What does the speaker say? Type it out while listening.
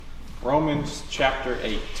Romans chapter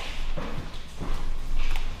 8.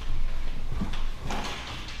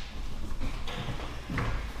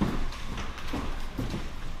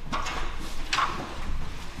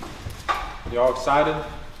 Y'all excited?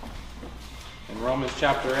 In Romans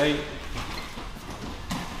chapter 8.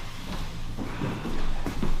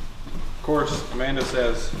 Of course, Amanda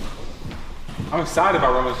says, I'm excited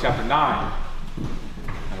about Romans chapter 9.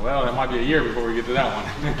 Well, that might be a year before we get to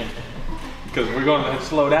that one. Because we're going to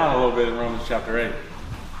slow down a little bit in Romans chapter 8.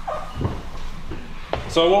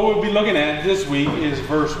 So what we'll be looking at this week is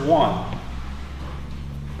verse 1.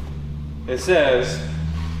 It says,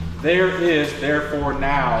 there is therefore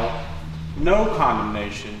now no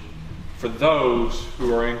condemnation for those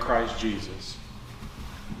who are in Christ Jesus.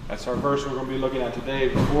 That's our verse we're going to be looking at today.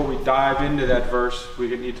 Before we dive into that verse,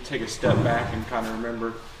 we need to take a step back and kind of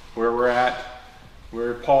remember where we're at,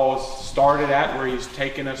 where Paul started at, where he's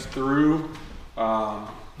taken us through, and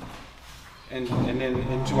then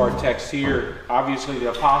into our text here. Obviously, the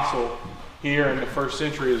apostle here in the first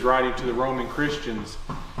century is writing to the Roman Christians.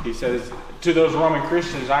 He says, to those Roman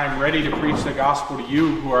Christians, I am ready to preach the gospel to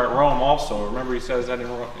you who are at Rome also. Remember, he says that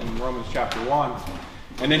in Romans chapter 1.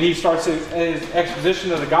 And then he starts his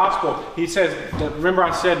exposition of the gospel. He says, remember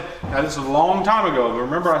I said, now this is a long time ago, but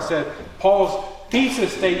remember I said Paul's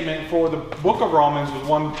thesis statement for the book of Romans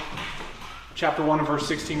was chapter 1 and verse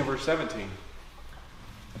 16 and verse 17.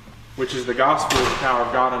 Which is the gospel is the power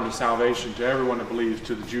of God unto salvation to everyone that believes,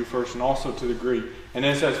 to the Jew first and also to the Greek. And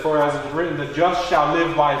then it says, for as it is written, the just shall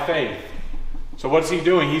live by faith. So what's he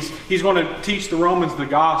doing? He's going to teach the Romans the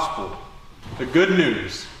gospel, the good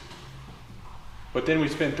news. But then we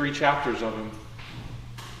spend 3 chapters of him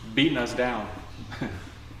beating us down.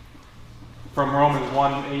 From Romans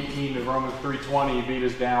 1:18 to Romans 3:20, he beat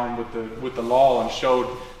us down with the law and showed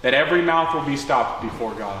that every mouth will be stopped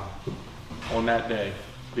before God on that day.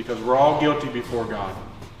 Because we're all guilty before God.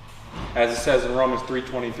 As it says in Romans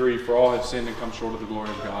 3:23, for all have sinned and come short of the glory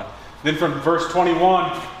of God. Then from verse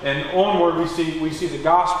 21 and onward, we see the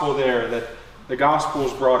gospel there, that the gospel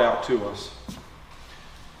is brought out to us.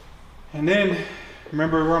 And then,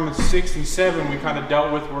 remember Romans 6 and 7 we kind of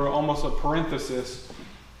dealt with, were almost a parenthesis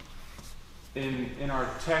in our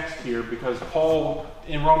text here, because Paul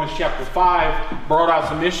in Romans chapter 5 brought out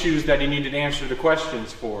some issues that he needed to answer the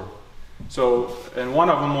questions for. So, and one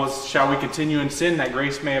of them was, shall we continue in sin that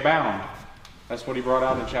grace may abound? That's what he brought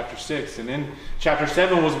out in chapter 6. And then chapter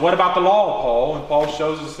 7 was, what about the law, Paul? And Paul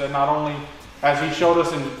shows us that not only, as he showed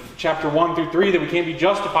us in chapter 1 through 3 that we can't be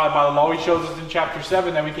justified by the law, he shows us in chapter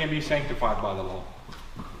 7 that we can't be sanctified by the law.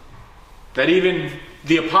 That even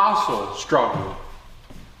the apostle struggled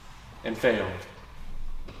and failed.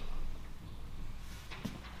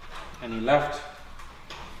 And he left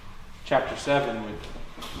chapter 7 with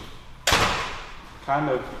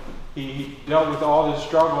he dealt with all this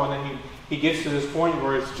struggle, and then he gets to this point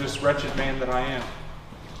where it's just, wretched man that I am.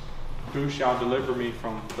 Who shall deliver me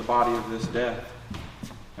from the body of this death?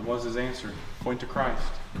 And what's his answer? Point to Christ.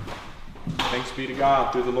 Thanks be to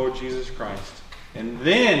God through the Lord Jesus Christ. And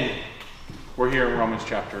then we're here in Romans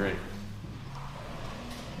chapter 8.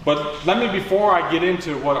 But let me, before I get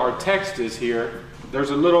into what our text is here,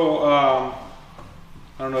 there's a little, I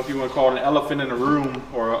don't know if you want to call it an elephant in a room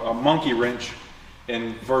or a monkey wrench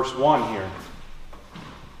in verse 1 here.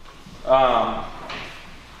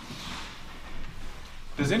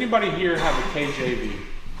 Does anybody here have a KJV?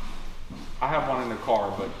 I have one in the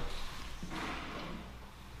car, but...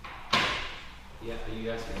 Yeah, are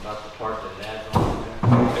you asking about the part that adds on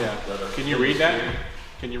there? Yeah. Can you read that?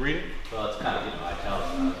 Can you read it? Well, it's kind of,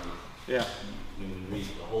 italicized. Yeah. You can read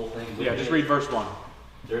the whole thing. Yeah, just read verse 1.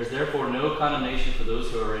 There is therefore no condemnation for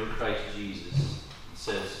those who are in Christ Jesus. It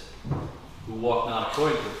says, who walk not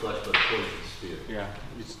according to the flesh, but according to the Spirit. Yeah.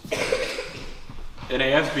 In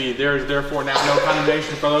ASB, there is therefore now no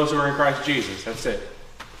condemnation for those who are in Christ Jesus. That's it.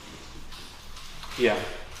 Yeah.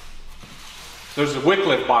 There's the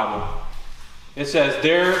Wycliffe Bible. It says,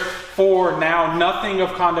 therefore now nothing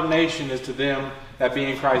of condemnation is to them that be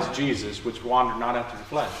in Christ Jesus, which wander not after the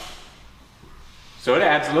flesh. So it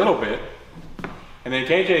adds a little bit. And then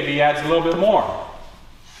KJV adds a little bit more.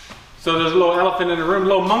 So there's a little elephant in the room, a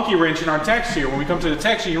little monkey wrench in our text here. When we come to the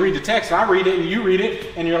text and you read the text, and I read it and you read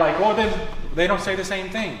it, and you're like, well, they don't say the same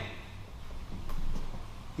thing.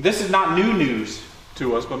 This is not new news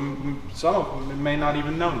to us, but some of them may not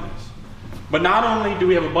even know this. But not only do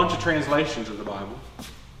we have a bunch of translations of the Bible,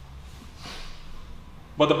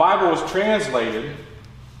 but the Bible was translated,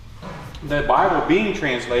 the Bible being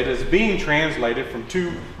translated is being translated from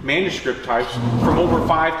 2 manuscript types from over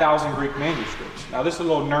 5,000 Greek manuscripts. Now this is a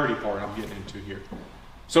little nerdy part I'm getting into here.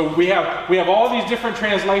 So we have all these different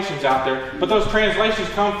translations out there, but those translations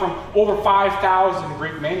come from over 5,000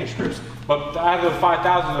 Greek manuscripts. But out of the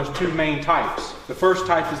 5,000, there's two main types. The first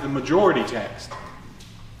type is the majority text.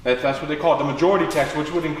 That's what they call it, the majority text, which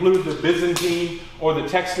would include the Byzantine or the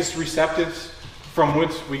Textus Receptus, from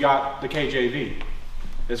which we got the KJV.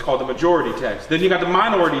 It's called the majority text. Then you got the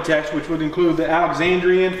minority text, which would include the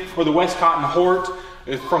Alexandrian or the Westcott and Hort,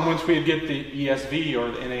 from whence we would get the ESV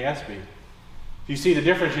or the NASB. You see the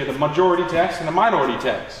difference here, the majority text and the minority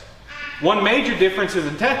text. One major difference in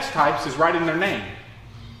the text types is right in their name.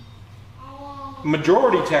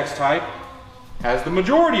 Majority text type has the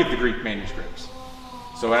majority of the Greek manuscripts.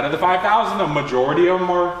 So out of the 5,000, the majority of them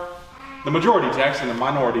are the majority text and the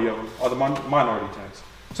minority of them are the minority text.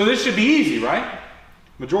 So this should be easy, right?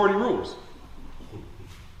 Majority rules.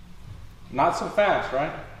 Not so fast,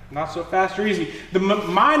 right? Not so fast or easy. The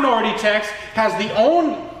minority text has the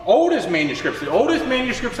oldest manuscripts. The oldest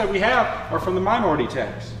manuscripts that we have are from the minority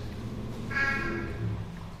text.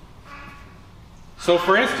 So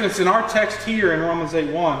for instance, in our text here in Romans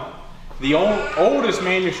 8:1, the oldest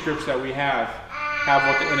manuscripts that we have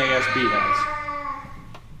what the NASB has,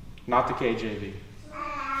 not the KJV.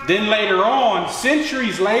 Then later on,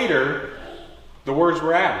 centuries later, the words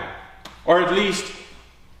were added. Or at least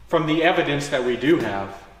from the evidence that we do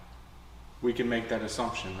have, we can make that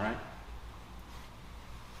assumption, right?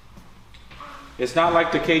 It's not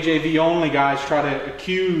like the KJV only guys try to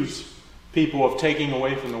accuse people of taking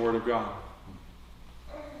away from the Word of God.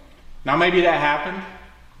 Now maybe that happened,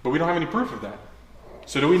 but we don't have any proof of that.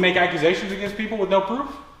 So do we make accusations against people with no proof?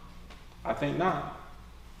 I think not.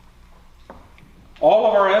 All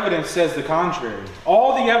of our evidence says the contrary.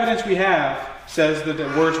 All the evidence we have says that the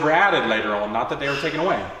words were added later on, not that they were taken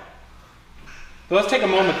away. So let's take a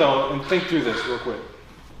moment though and think through this real quick.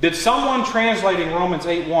 Did someone translating Romans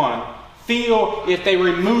 8:1 feel if they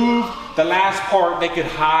removed the last part they could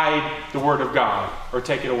hide the Word of God or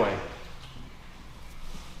take it away?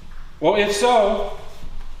 Well, if so,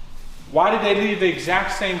 why did they leave the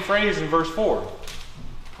exact same phrase in verse 4?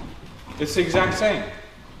 It's the exact same.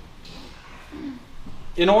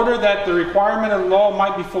 In order that the requirement of the law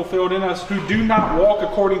might be fulfilled in us who do not walk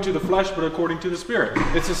according to the flesh but according to the Spirit.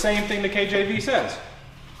 It's the same thing the KJV says.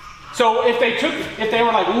 So if they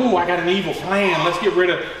were like, ooh, I got an evil plan, let's get rid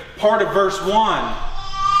of part of verse 1.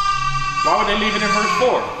 Why would they leave it in verse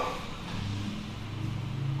 4?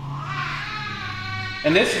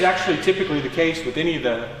 And this is actually typically the case with any of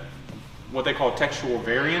the, what they call textual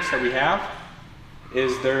variants that we have,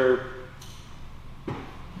 is they're,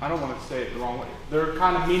 I don't want to say it the wrong way, they're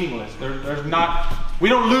kind of meaningless. There's not, we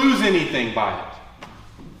don't lose anything by it.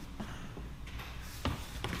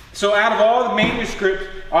 So out of all the manuscripts,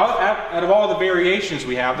 out of all the variations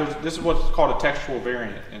we have, this is what's called a textual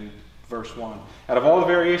variant in verse 1. Out of all the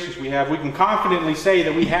variations we have, we can confidently say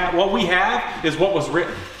that what we have is what was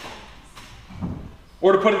written.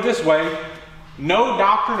 Or to put it this way, no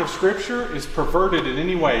doctrine of Scripture is perverted in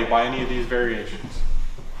any way by any of these variations.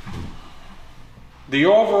 The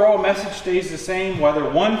overall message stays the same whether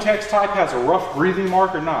one text type has a rough breathing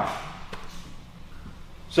mark or not.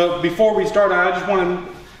 So before we start, I just wanted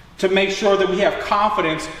to make sure that we have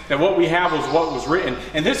confidence that what we have was what was written.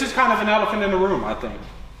 And this is kind of an elephant in the room, I think.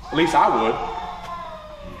 At least I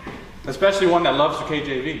would. Especially one that loves the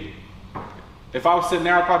KJV. If I was sitting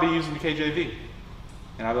there, I'd probably be using the KJV.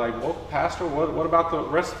 And I'd be like, well, Pastor, what about the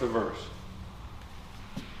rest of the verse?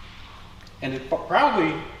 And it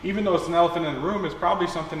probably, even though it's an elephant in the room, it's probably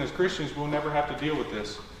something as Christians we'll never have to deal with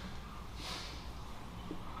this.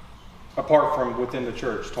 Apart from within the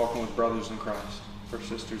church, talking with brothers in Christ, or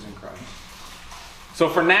sisters in Christ. So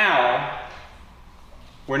for now,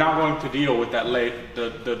 we're not going to deal with that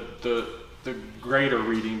the greater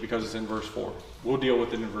reading because it's in verse 4. We'll deal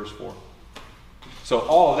with it in verse 4. So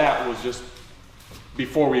all of that was just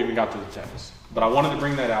before we even got to the text. But I wanted to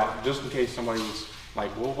bring that out just in case somebody was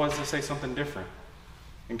like, well, what does it say something different?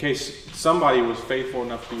 In case somebody was faithful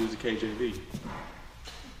enough to use the KJV.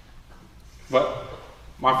 But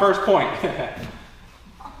my first point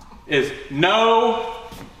is no,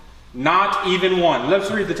 not even one. Let's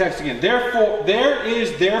read the text again. Therefore, there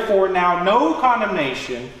is therefore now no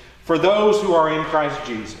condemnation for those who are in Christ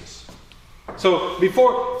Jesus. So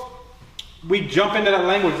before we jump into that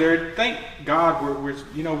language there, thank God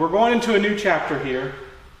we're going into a new chapter here.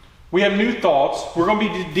 We have new thoughts. We're going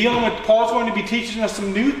to be dealing with, Paul's going to be teaching us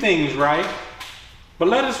some new things, right? But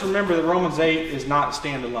let us remember that Romans 8 is not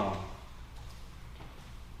standalone.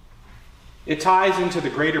 It ties into the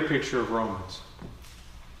greater picture of Romans.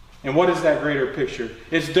 And what is that greater picture?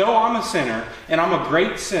 It's though I'm a sinner, and I'm a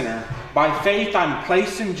great sinner, by faith I'm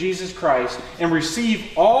placed in Jesus Christ and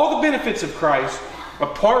receive all the benefits of Christ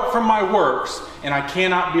apart from my works, and I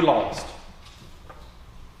cannot be lost.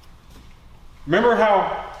 Remember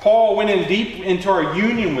how Paul went in deep into our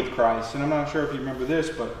union with Christ? And I'm not sure if you remember this,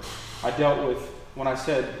 but I dealt with when I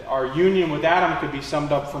said our union with Adam could be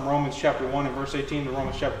summed up from Romans chapter 1 and verse 18 to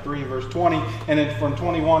Romans chapter 3 and verse 20. And then from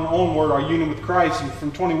 21 onward, our union with Christ. And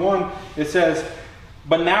from 21, it says,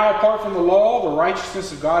 but now apart from the law, the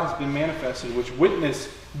righteousness of God has been manifested, which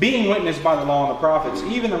being witnessed by the law and the prophets,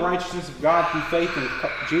 even the righteousness of God through faith in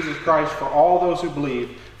Jesus Christ for all those who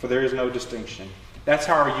believe, for there is no distinction. That's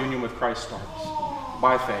how our union with Christ starts.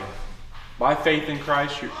 By faith. By faith in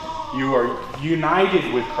Christ, you are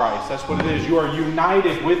united with Christ. That's what it is. You are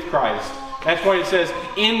united with Christ. That's why it says,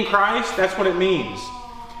 in Christ. That's what it means.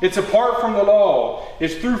 It's apart from the law.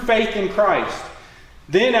 It's through faith in Christ.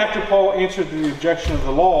 Then after Paul answered the objection of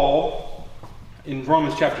the law in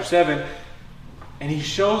Romans chapter 7, and he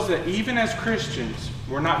shows that even as Christians,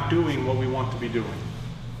 we're not doing what we want to be doing,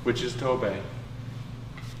 which is to obey.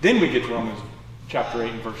 Then we get to Romans chapter 8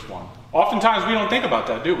 and verse 1. Oftentimes we don't think about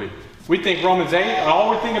that, do we? We think Romans 8, and all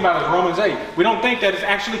we're thinking about is Romans 8. We don't think that it's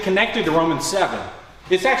actually connected to Romans 7.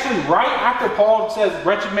 It's actually right after Paul says,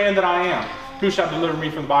 wretched man that I am, who shall deliver me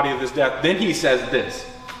from the body of this death? Then he says this.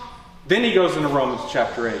 Then he goes into Romans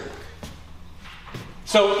chapter 8.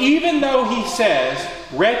 So even though he says,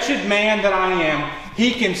 wretched man that I am,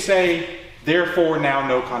 he can say, therefore now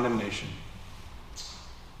no condemnation.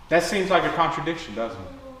 That seems like a contradiction, doesn't it?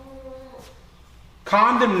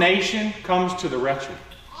 Condemnation comes to the wretched.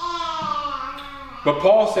 But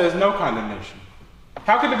Paul says no condemnation.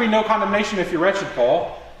 How could there be no condemnation if you're wretched,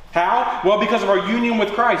 Paul? How? Well, because of our union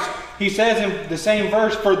with Christ. He says in the same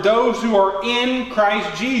verse, for those who are in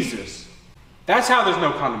Christ Jesus. That's how there's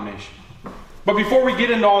no condemnation. But before we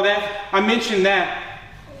get into all that, I mentioned that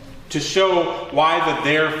to show why the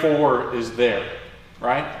therefore is there.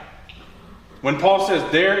 Right? When Paul says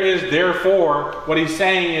there is therefore, what he's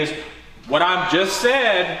saying is, what I've just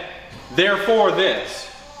said, therefore this.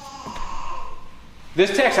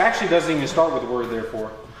 This text actually doesn't even start with the word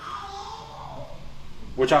therefore,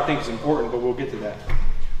 which I think is important, but we'll get to that.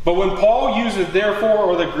 But when Paul uses therefore,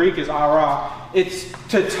 or the Greek is ara, it's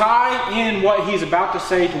to tie in what he's about to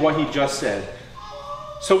say to what he just said.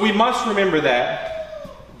 So we must remember that,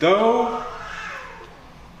 though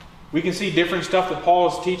we can see different stuff that Paul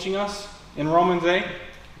is teaching us in Romans 8,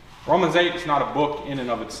 Romans 8 is not a book in and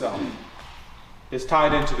of itself. It's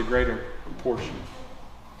tied into the greater portion.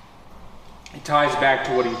 It ties back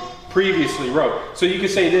to what he previously wrote. So you could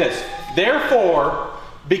say this, therefore,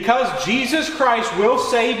 because Jesus Christ will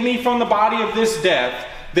save me from the body of this death,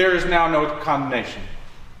 there is now no condemnation.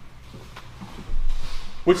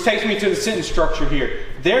 Which takes me to the sentence structure here.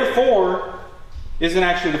 Therefore isn't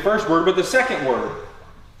actually the first word, but the second word.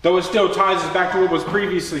 Though it still ties us back to what was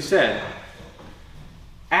previously said.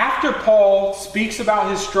 After Paul speaks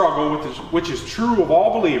about his struggle, which is true of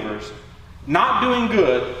all believers, not doing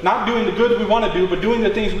good, not doing the good we want to do, but doing the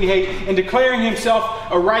things we hate, and declaring himself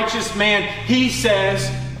a righteous man, he says,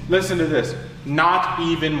 listen to this, not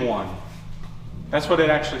even one. That's what it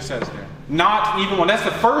actually says there. Not even one. That's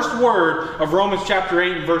the first word of Romans chapter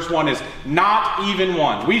 8 and verse 1 is not even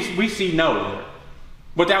one. We see no there.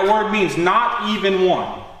 But that word means not even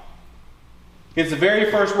one. It's the very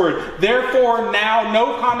first word. Therefore, now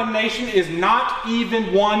no condemnation is not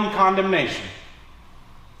even one condemnation.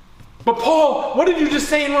 But Paul, what did you just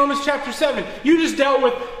say in Romans chapter 7? You just dealt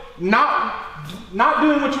with not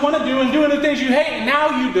doing what you want to do and doing the things you hate. And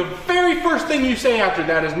now the very first thing you say after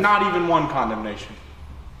that is not even one condemnation.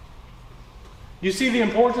 You see the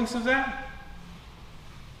importance of that?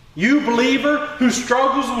 You believer who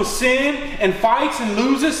struggles with sin and fights and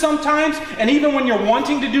loses sometimes, and even when you're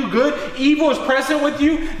wanting to do good, evil is present with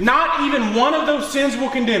you, not even one of those sins will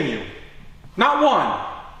condemn you. Not one.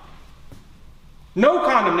 No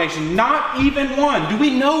condemnation, not even one. Do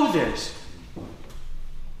we know this?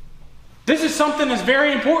 This is something that's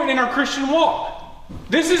very important in our Christian walk.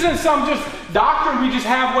 This isn't some just doctrine we just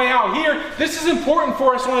have way out here. This is important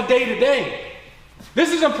for us on a day-to-day.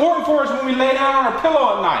 This is important for us when we lay down on our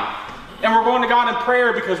pillow at night and we're going to God in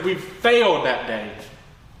prayer because we've failed that day.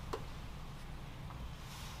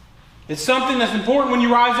 It's something that's important when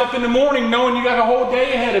you rise up in the morning knowing you got a whole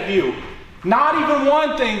day ahead of you. Not even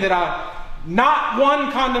one thing not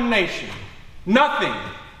one condemnation. Nothing.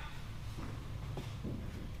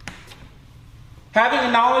 Having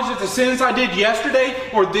acknowledged that the sins I did yesterday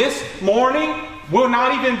or this morning will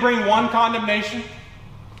not even bring one condemnation.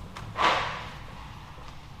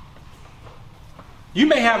 You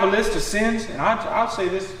may have a list of sins, and I'll say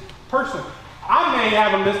this personally. I may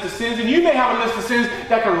have a list of sins, and you may have a list of sins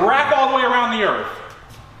that can wrap all the way around the earth.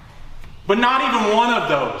 But not even one of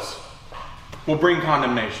those will bring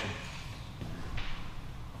condemnation.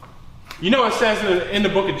 You know, it says in the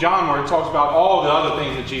book of John where it talks about all the other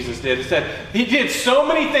things that Jesus did. It said he did so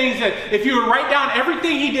many things that if you were to write down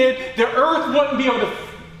everything he did, the earth wouldn't be able to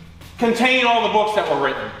contain all the books that were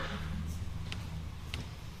written.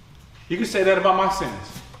 You can say that about my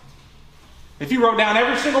sins. If you wrote down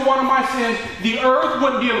every single one of my sins, the earth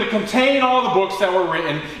wouldn't be able to contain all the books that were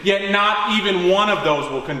written, yet not even one of those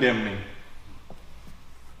will condemn me.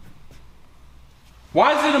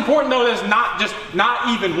 Why is it important, though, that it's not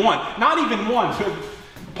even one? Not even one. So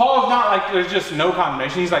Paul's not like there's just no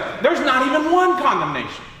condemnation. He's like, there's not even one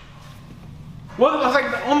condemnation. Well, it's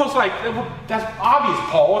like almost like that's obvious,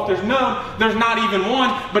 Paul. If there's none, there's not even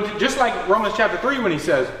one. But just like Romans chapter 3 when he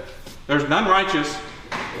says, there's none righteous.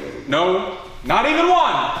 No, not even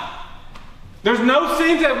one. There's no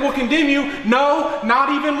sins that will condemn you. No, not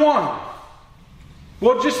even one.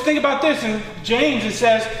 Well, just think about this. In James it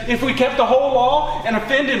says, if we kept the whole law and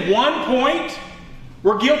offended one point,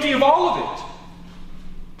 we're guilty of all of it.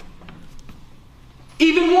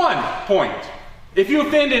 Even one point. If you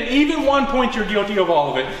offended even one point, you're guilty of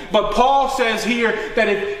all of it. But Paul says here that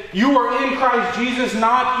if you are in Christ Jesus,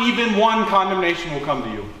 not even one condemnation will come to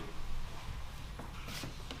you.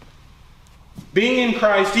 Being in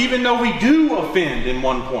Christ, even though we do offend in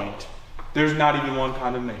one point, there's not even one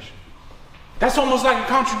condemnation. That's almost like a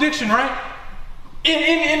contradiction, right?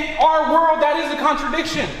 In our world, that is a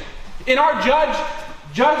contradiction. In our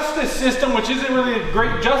justice system, which isn't really a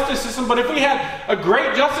great justice system, but if we had a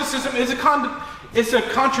great justice system, it's a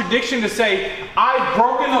contradiction to say, I've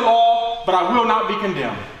broken the law, but I will not be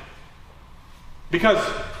condemned. Because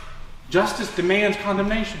justice demands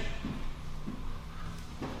condemnation.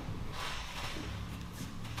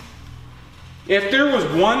 If there was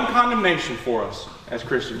one condemnation for us as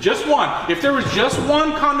Christians, just one, if there was just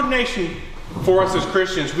one condemnation for us as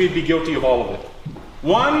Christians, we'd be guilty of all of it.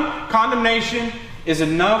 One condemnation is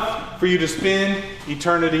enough for you to spend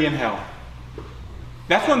eternity in hell.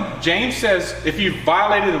 That's when James says if you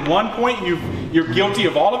violated at one point, you're guilty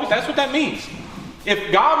of all of it. That's what that means.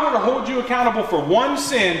 If God were to hold you accountable for one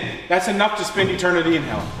sin, that's enough to spend eternity in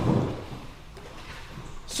hell.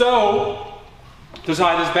 So, to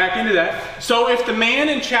tie this back into that, so if the man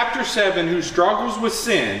in chapter 7 who struggles with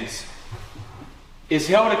sins is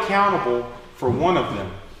held accountable for one of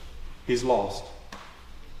them, he's lost.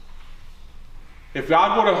 If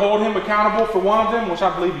God were to hold him accountable for one of them, which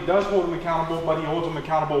I believe he does hold him accountable, but he holds him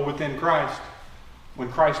accountable within Christ,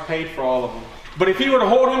 when Christ paid for all of them. But if he were to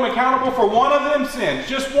hold him accountable for one of them sins,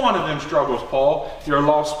 just one of them struggles, Paul, you're a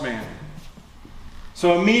lost man.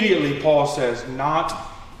 So immediately Paul says, not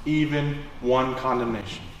even one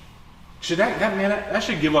condemnation. That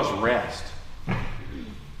should give us rest.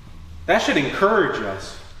 That should encourage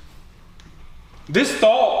us. This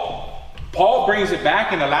thought, Paul brings it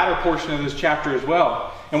back in the latter portion of this chapter as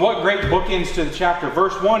well. And what great bookends to the chapter.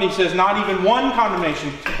 Verse 1, he says, not even one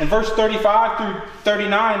condemnation. And verse 35 through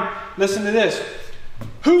 39, listen to this.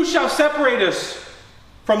 Who shall separate us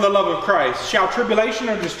from the love of Christ? Shall tribulation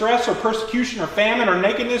or distress or persecution or famine or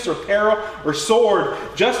nakedness or peril or sword,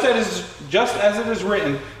 just as it is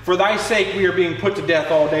written, for thy sake we are being put to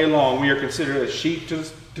death all day long. We are considered as sheep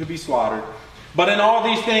to be slaughtered. But in all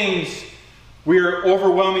these things we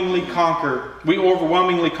overwhelmingly conquer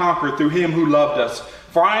through him who loved us.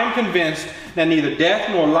 For I am convinced that neither death,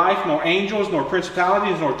 nor life, nor angels, nor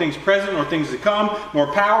principalities, nor things present, nor things to come,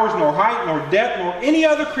 nor powers, nor height, nor depth, nor any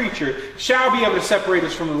other creature shall be able to separate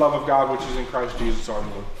us from the love of God which is in Christ Jesus our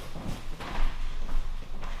Lord.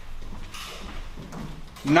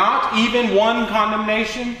 Not even one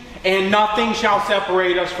condemnation, and nothing shall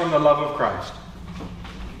separate us from the love of Christ.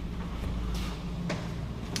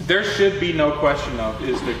 There should be no question of,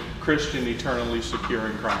 is the Christian eternally secure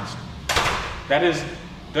in Christ? That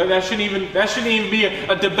shouldn't even be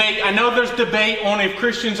a debate. I know there's debate on if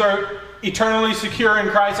Christians are eternally secure in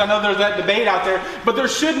Christ. I know there's that debate out there, but there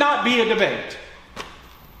should not be a debate.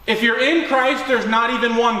 If you're in Christ, there's not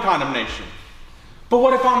even one condemnation. But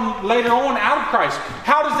what if I'm later on out of Christ?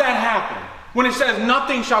 How does that happen? When it says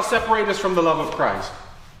nothing shall separate us from the love of Christ.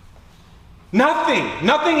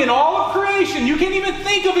 Nothing in all of creation. You can't even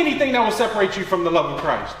think of anything that will separate you from the love of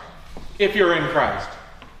Christ if you're in Christ.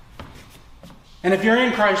 And if you're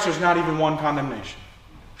in Christ, there's not even one condemnation.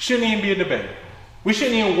 Shouldn't even be a debate. We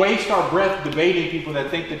shouldn't even waste our breath debating people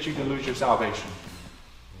that think that you can lose your salvation.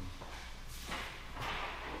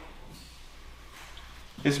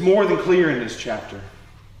 It's more than clear in this chapter.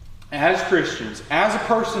 as Christians, as a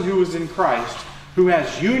person who is in Christ, who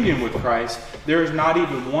has union with Christ, there is not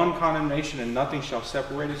even one condemnation, and nothing shall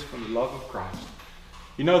separate us from the love of Christ.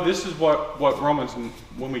 You know, this is what Romans,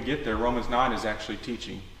 when we get there, Romans 9 is actually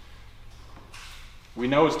teaching. We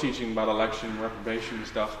know it's teaching about election and reprobation and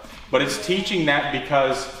stuff, but it's teaching that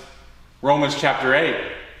because Romans chapter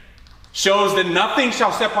 8 shows that nothing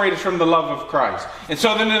shall separate us from the love of Christ. And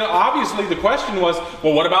so then obviously the question was,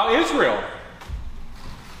 well, what about Israel?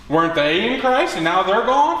 Weren't they in Christ and now they're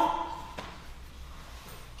gone?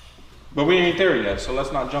 But we ain't there yet, so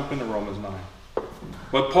let's not jump into Romans 9.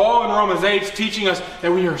 But Paul in Romans 8 is teaching us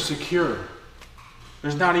that we are secure.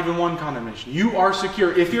 There's not even one condemnation. You are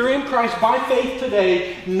secure. If you're in Christ by faith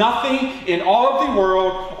today, nothing in all of the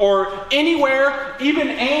world or anywhere, even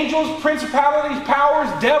angels, principalities, powers,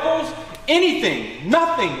 devils, anything,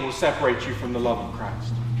 nothing will separate you from the love of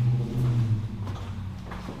Christ.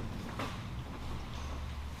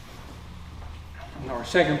 And our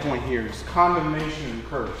second point here is condemnation and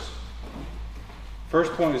curse.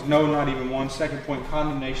 First point is no, not even one. Second point,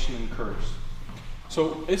 condemnation and curse.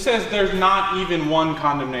 So it says there's not even one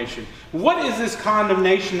condemnation. What is this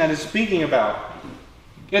condemnation that it's speaking about?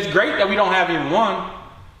 It's great that we don't have even one,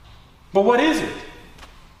 but what is it?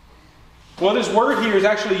 Well, this word here is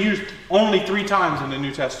actually used only 3 times in the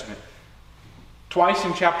New Testament. Twice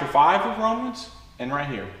in chapter 5 of Romans and right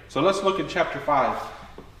here. So let's look at chapter 5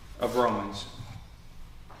 of Romans.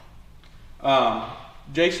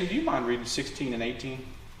 Jason, do you mind reading 16 and 18?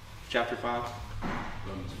 Chapter 5.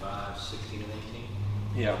 Romans 5, 16 and 18.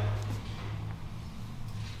 Yeah.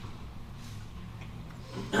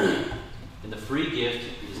 And the free gift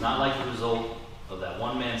is not like the result of that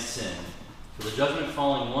one man's sin. For the judgment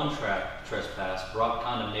following one trespass brought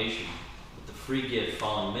condemnation, but the free gift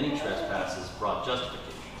following many trespasses brought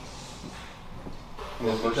justification.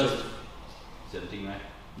 Because 17, right?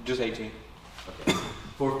 Just 18. Okay.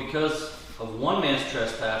 For because of one man's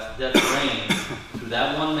trespass, death reigned through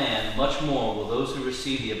that one man, much more will those who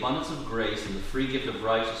receive the abundance of grace and the free gift of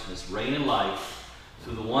righteousness reign in life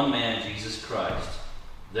through the one man, Jesus Christ.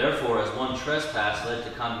 Therefore, as one trespass led to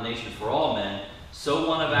condemnation for all men, so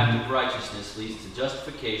one of active righteousness leads to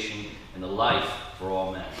justification and the life for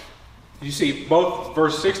all men. You see both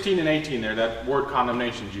verse 16 and 18 there, that word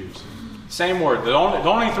condemnation is used. Same word. The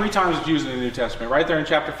only 3 times it's used in the New Testament. Right there in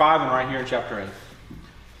chapter 5 and right here in chapter 8.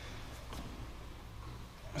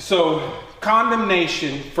 So,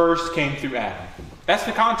 condemnation first came through Adam. That's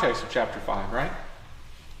the context of chapter 5, right?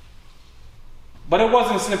 But it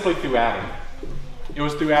wasn't simply through Adam. It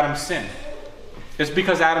was through Adam's sin. It's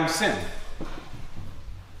because Adam sinned.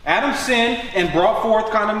 Adam sinned and brought forth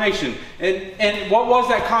condemnation. And what was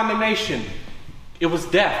that condemnation? It was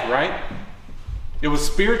death, right? It was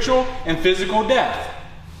spiritual and physical death.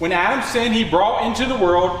 When Adam sinned, he brought into the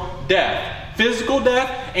world death. Physical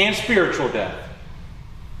death and spiritual death.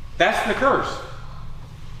 That's the curse.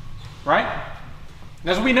 Right?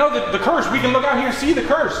 As we know that the curse, we can look out here and see the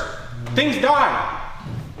curse. Things die.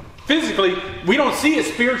 Physically, we don't see it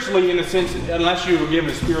spiritually in a sense, unless you were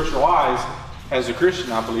given spiritual eyes, as a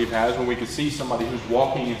Christian, I believe, has, when we can see somebody who's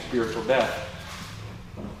walking in spiritual death.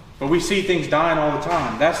 But we see things dying all the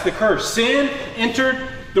time. That's the curse. Sin entered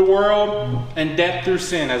the world, and death through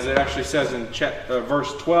sin, as it actually says in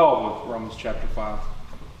verse 12 of Romans chapter 5.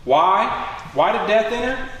 Why? Why did death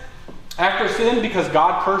enter? After sin, because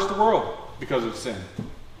God cursed the world because of sin.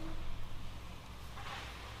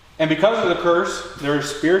 And because of the curse, there is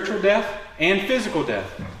spiritual death and physical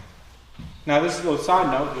death. Now, this is a little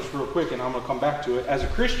side note, just real quick, and I'm going to come back to it. As a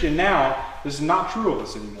Christian now, this is not true of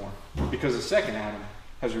us anymore, because the second Adam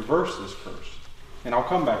has reversed this curse. And I'll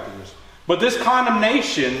come back to this. But this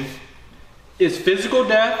condemnation is physical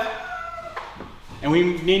death, and we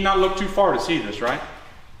need not look too far to see this, right?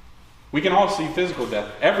 We can all see physical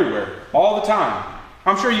death everywhere, all the time.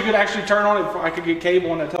 I'm sure you could actually turn on it. I could get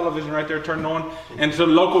cable on the television right there, turn it on, and to the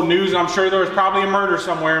local news. I'm sure there was probably a murder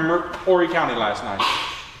somewhere in Horry County last night.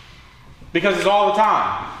 Because it's all the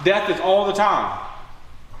time. Death is all the time.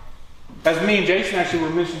 As me and Jason actually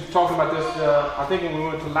were talking about this, I think when we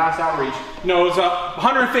went to the last outreach, it's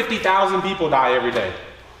 150,000 people die every day.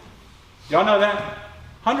 Y'all know that?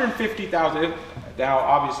 150,000. Now,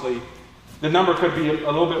 obviously, the number could be a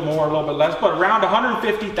little bit more, a little bit less, but around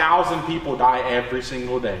 150,000 people die every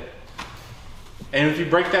single day. And if you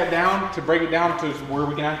break it down to where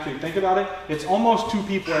we can actually think about it, it's almost 2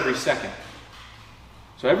 people every second.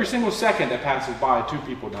 So every single second that passes by, 2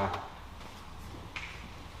 people die.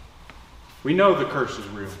 We know the curse is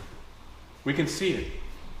real. We can see it.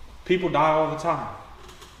 People die all the time.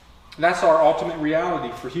 That's our ultimate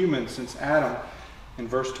reality for humans since Adam in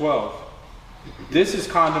verse 12. This is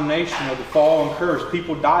condemnation of the fall and curse.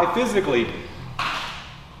 People die physically,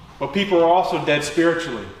 but people are also dead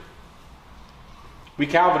spiritually. We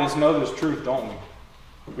Calvinists know this truth, don't we?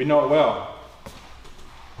 We know it well.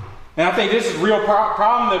 And I think this is a real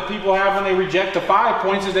problem that people have when they reject the 5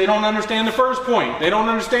 points is they don't understand the first point. They don't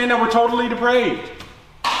understand that we're totally depraved.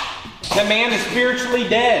 That man is spiritually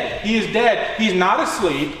dead. He is dead. He's not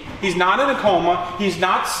asleep. He's not in a coma. He's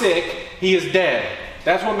not sick. He is dead.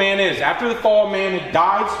 That's what man is. After the fall, man had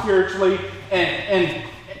died spiritually, and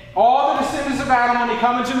all the descendants of Adam, when they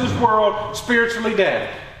come into this world, spiritually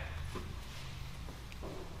dead.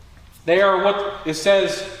 They are what it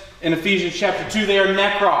says in Ephesians chapter 2, they are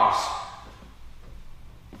necros,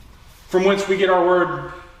 from whence we get our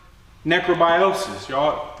word necrobiosis.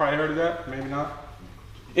 Y'all probably heard of that? Maybe not.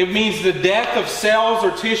 It means the death of cells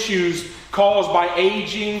or tissues caused by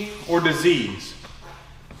aging or disease.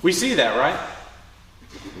 We see that, right?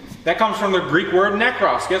 That comes from the Greek word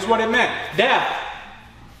necros. Guess what it meant? Death.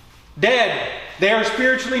 Dead. They are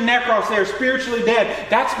spiritually necros. They are spiritually dead.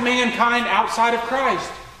 That's mankind outside of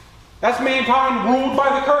Christ. That's mankind ruled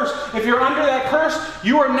by the curse. If you're under that curse,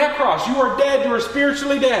 you are necros. You are dead. You are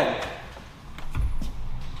spiritually dead.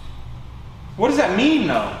 What does that mean,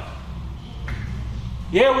 though?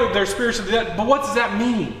 Yeah, they're spiritually dead, but what does that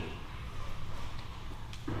mean?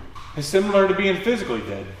 It's similar to being physically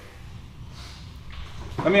dead.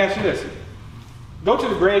 Let me ask you this. Go to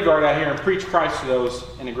the graveyard out here and preach Christ to those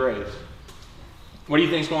in the graves. What do you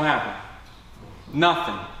think is going to happen?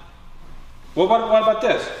 Nothing. What about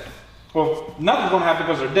this? Well, nothing's going to happen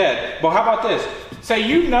because they're dead. But how about this? Say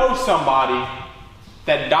you know somebody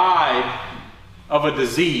that died of a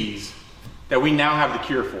disease that we now have the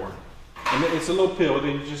cure for. And it's a little pill.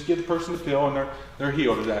 You just give the person the pill and they're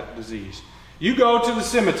healed of that disease. You go to the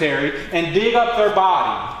cemetery and dig up their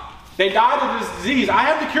body. They died of this disease. I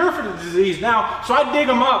have the cure for the disease now, so I dig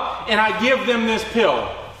them up and I give them this pill.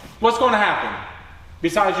 What's going to happen?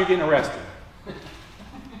 Besides you getting arrested?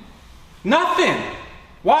 Nothing.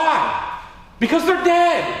 Why? Because they're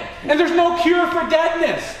dead. And there's no cure for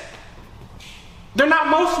deadness. They're not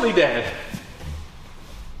mostly dead.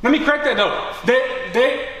 Let me correct that though.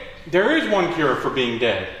 There is one cure for being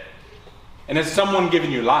dead. And it's someone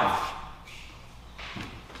giving you life.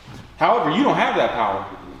 However, you don't have that power.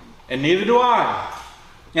 And neither do I.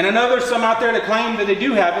 And I know there's some out there that claim that they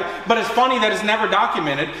do have it, but it's funny that it's never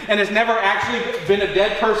documented, and it's never actually been a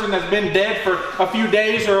dead person that's been dead for a few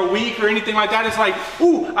days or a week or anything like that. It's like,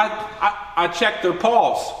 ooh, I checked their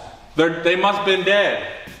pulse. They must have been dead.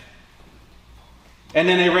 And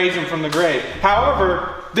then they raise them from the grave.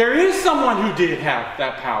 However, there is someone who did have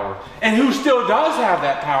that power, and who still does have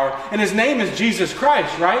that power, and his name is Jesus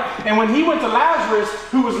Christ, right? And when he went to Lazarus,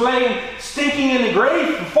 who was laying stinking in the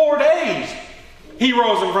grave for 4 days, he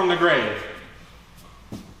rose him from the grave.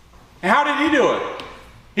 And how did he do it?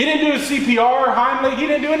 He didn't do a CPR, Heimlich, he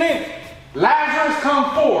didn't do anything. Lazarus,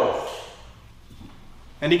 come forth.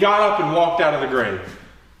 And he got up and walked out of the grave.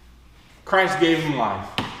 Christ gave him life.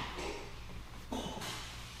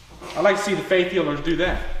 I'd like to see the faith healers do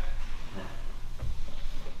that.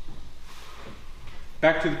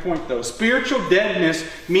 Back to the point though. Spiritual deadness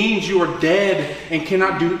means you are dead and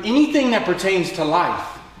cannot do anything that pertains to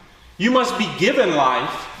life. You must be given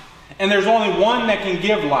life, and there's only one that can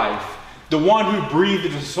give life. The one who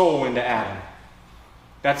breathed the soul into Adam.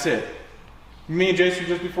 That's it. Me and Jason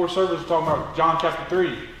just before service were talking about John chapter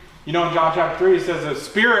 3. You know in John chapter 3 it says the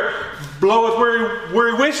Spirit bloweth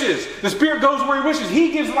where he wishes. The Spirit goes where he wishes.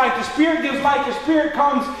 He gives life. The Spirit gives life. The Spirit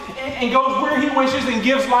comes and goes where he wishes and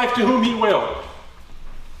gives life to whom he will.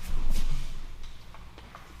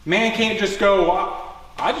 Man can't just go, well,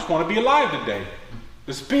 I just want to be alive today.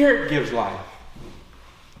 The Spirit gives life.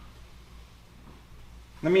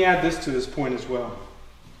 Let me add this to this point as well.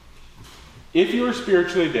 If you are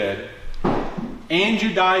spiritually dead and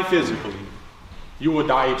you die physically, you will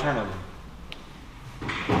die eternally.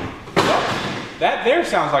 That there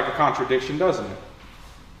sounds like a contradiction, doesn't it?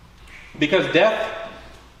 Because death,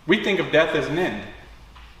 we think of death as an end.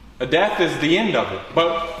 A death is the end of it.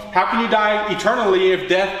 But how can you die eternally if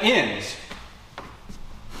death ends?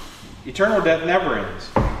 Eternal death never ends.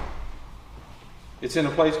 It's in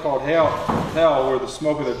a place called hell where the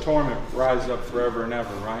smoke of the torment rises up forever and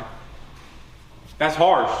ever, right? That's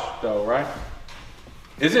harsh, though, right?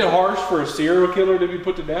 Is it harsh for a serial killer to be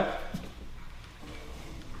put to death?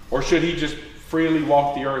 Or should he just freely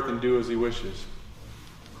walk the earth and do as he wishes?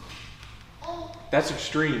 That's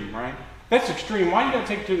extreme, right? That's extreme. Why do you got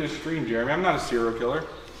to take it to the extreme, Jeremy? I'm not a serial killer.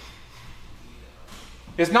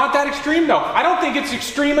 It's not that extreme, though. I don't think it's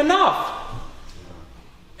extreme enough.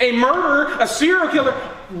 A murderer, a serial killer,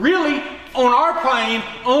 really on our plane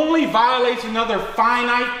only violates another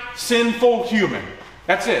finite, sinful human.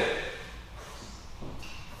 That's it.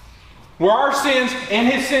 Where our sins and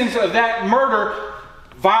his sins of that murder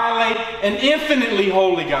violate an infinitely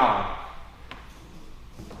holy God.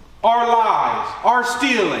 Our lies, our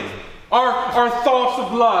stealing, our thoughts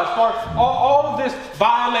of lust, all of this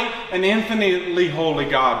violate an infinitely holy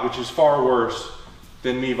God, which is far worse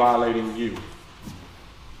than me violating you.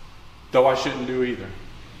 Though I shouldn't do either.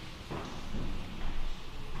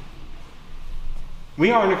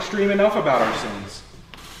 We aren't extreme enough about our sins.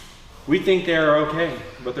 We think they are okay,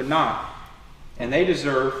 but they're not. And they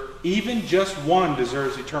deserve, even just one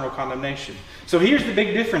deserves eternal condemnation. So here's the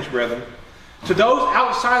big difference, brethren. To those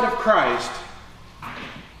outside of Christ,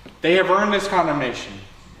 they have earned this condemnation.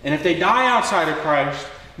 And if they die outside of Christ,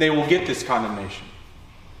 they will get this condemnation.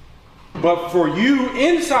 But for you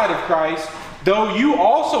inside of Christ, though you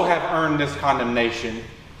also have earned this condemnation,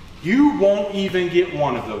 you won't even get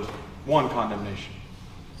one condemnation.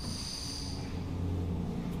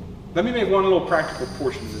 Let me make one little practical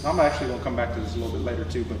portion of this. I'm actually going to come back to this a little bit later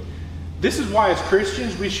too, but this is why as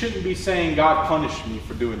Christians we shouldn't be saying God punished me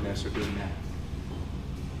for doing this or doing that.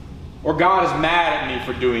 Or God is mad at me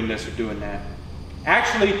for doing this or doing that.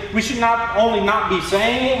 Actually, we should not only not be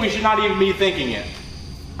saying it, we should not even be thinking it.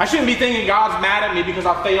 I shouldn't be thinking God's mad at me because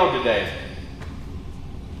I failed today.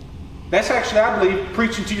 That's actually, I believe,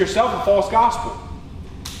 preaching to yourself a false gospel.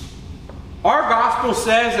 Our gospel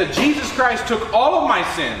says that Jesus Christ took all of my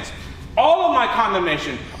sins, all of my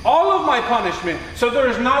condemnation, all of my punishment, so there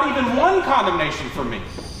is not even one condemnation for me.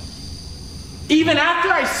 Even after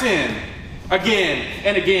I sin again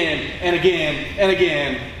and again and again and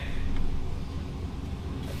again,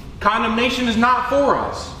 condemnation is not for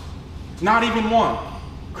us. Not even one.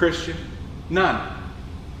 Christian, none.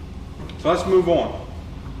 So let's move on.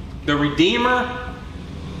 The Redeemer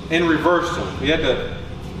and reversal. We had the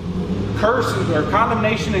curse or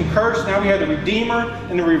condemnation and curse. Now we have the Redeemer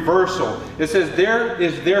and the reversal. It says, there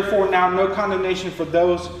is therefore now no condemnation for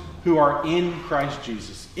those who are in Christ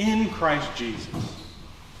Jesus. In Christ Jesus.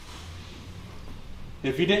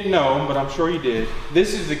 If you didn't know, but I'm sure you did,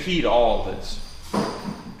 this is the key to all of this.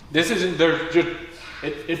 This isn't, there's just,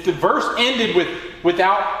 if the verse ended with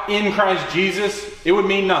without in Christ Jesus, it would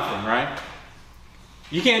mean nothing, right?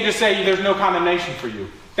 You can't just say there's no condemnation for you.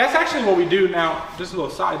 That's actually what we do now. Just a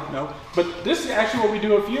little side note. But this is actually what we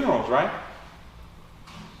do at funerals, right?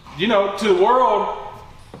 You know, to the world,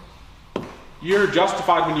 you're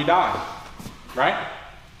justified when you die. Right?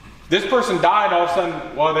 This person died, all of a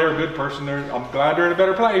sudden, well, they're a good person. I'm glad they're in a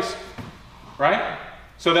better place. Right?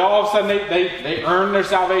 So all of a sudden they earn their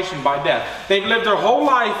salvation by death. They've lived their whole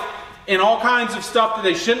life in all kinds of stuff that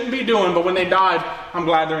they shouldn't be doing, but when they died, I'm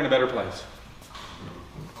glad they're in a better place.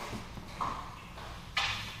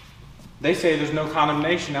 They say there's no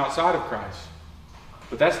condemnation outside of Christ.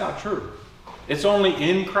 But that's not true. It's only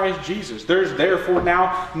in Christ Jesus. There's therefore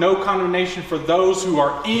now no condemnation for those who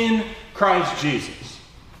are in Christ Jesus.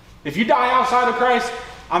 If you die outside of Christ,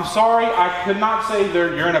 I'm sorry, I could not say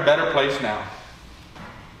you're in a better place now.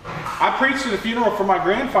 I preached at the funeral for my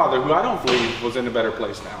grandfather, who I don't believe was in a better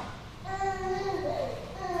place now.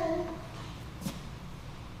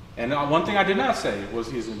 And one thing I did not say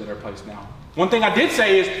was he's in a better place now. One thing I did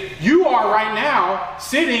say is, you are right now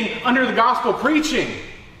sitting under the gospel preaching.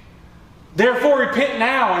 Therefore repent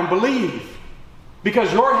now and believe,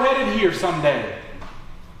 because you're headed here someday.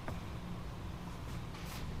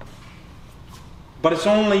 But it's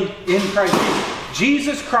only in Christ Jesus.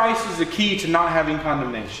 Jesus Christ is the key to not having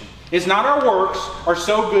condemnation. It's not our works are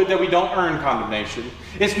so good that we don't earn condemnation.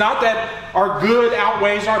 It's not that our good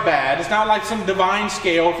outweighs our bad. It's not like some divine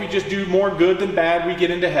scale. If we just do more good than bad, we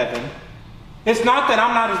get into heaven. It's not that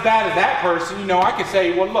I'm not as bad as that person. You know, I could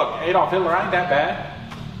say, well, look, Adolf Hitler, I ain't that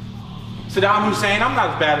bad. Saddam Hussein, I'm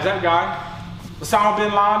not as bad as that guy. Osama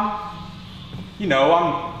bin Laden, you know,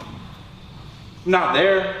 I'm not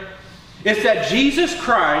there. It's that Jesus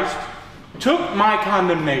Christ took my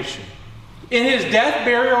condemnation. In his death,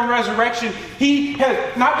 burial, and resurrection, he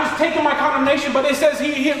has not just taken my condemnation, but it says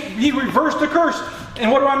he reversed the curse.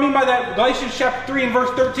 And what do I mean by that? Galatians chapter 3 and verse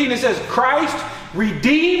 13, it says, Christ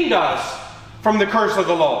redeemed us from the curse of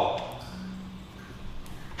the law,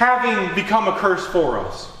 having become a curse for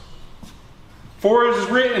us. For it is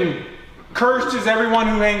written, cursed is everyone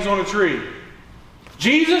who hangs on a tree.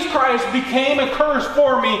 Jesus Christ became a curse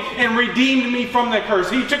for me and redeemed me from that curse.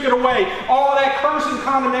 He took it away. All that curse and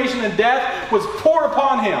condemnation and death was poured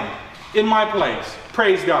upon him in my place.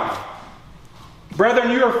 Praise God. Brethren,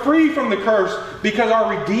 you are free from the curse because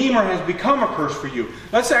our Redeemer has become a curse for you.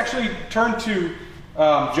 Let's actually turn to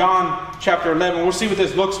John chapter 11. We'll see what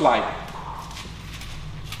this looks like.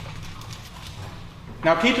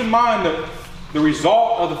 Now keep in mind that the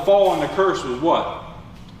result of the fall and the curse was what?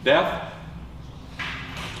 Death.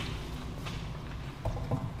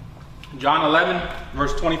 John 11,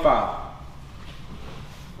 verse 25.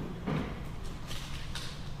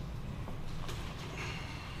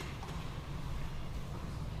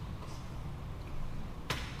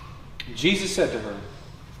 Jesus said to her,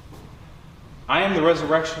 I am the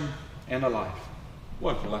resurrection and the life.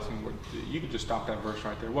 What a blessing. You could just stop that verse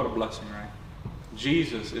right there. What a blessing, right?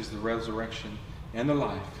 Jesus is the resurrection and the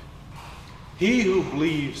life. He who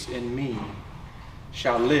believes in me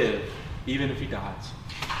shall live even if he dies.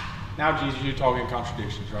 Now, Jesus, you're talking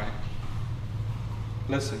contradictions, right?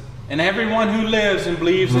 Listen. And everyone who lives and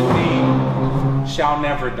believes in me shall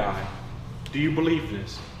never die. Do you believe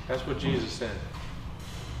this? That's what Jesus said.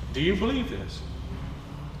 Do you believe this?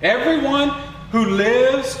 Everyone who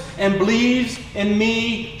lives and believes in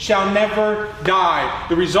me shall never die.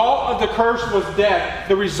 The result of the curse was death.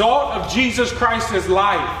 The result of Jesus Christ is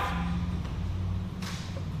life.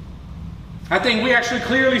 I think we actually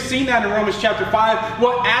clearly seen that in Romans chapter 5.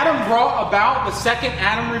 What Adam brought about, the second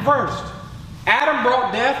Adam reversed. Adam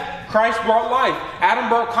brought death, Christ brought life. Adam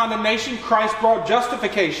brought condemnation, Christ brought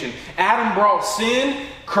justification. Adam brought sin,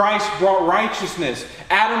 Christ brought righteousness.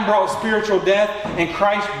 Adam brought spiritual death, and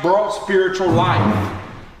Christ brought spiritual life.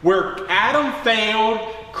 Where Adam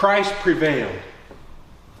failed, Christ prevailed.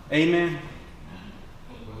 Amen.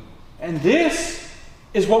 And this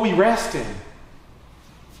is what we rest in.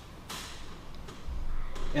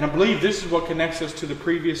 And I believe this is what connects us to the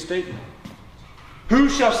previous statement. Who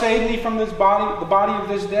shall save me from this body, the body of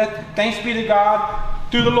this death? Thanks be to God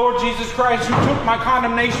through the Lord Jesus Christ, who took my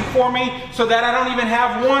condemnation for me, so that I don't even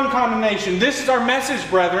have one condemnation. This is our message,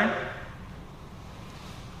 brethren.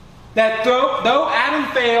 That though Adam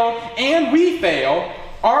failed and we fail,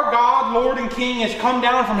 our God, Lord and King, has come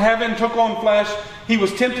down from heaven, took on flesh. He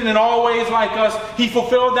was tempted in all ways like us. He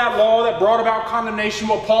fulfilled that law that brought about condemnation,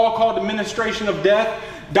 what Paul called the ministration of death,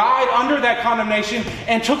 died under that condemnation,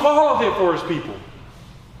 and took all of it for his people.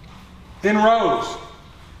 Then rose,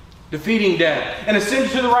 defeating death, and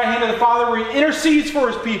ascended to the right hand of the Father, where he intercedes for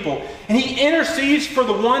his people. And he intercedes for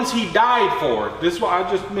the ones he died for. This is what I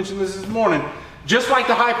just mentioned this morning. Just like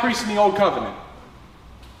the high priest in the Old Covenant.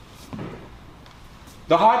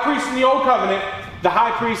 The high priest in the Old Covenant, the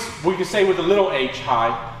high priest, we could say with a little h,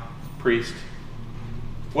 high priest.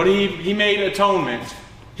 What he made atonement.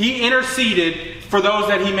 He interceded for those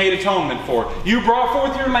that he made atonement for. You brought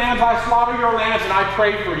forth your lambs, I slaughter your lambs, and I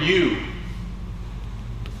pray for you.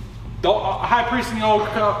 The high priest in the Old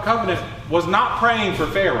Covenant was not praying for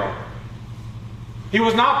Pharaoh. He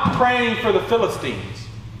was not praying for the Philistines.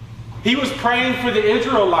 He was praying for the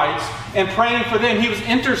Israelites and praying for them. He was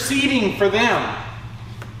interceding for them.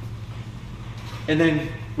 And then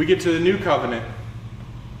we get to the New Covenant.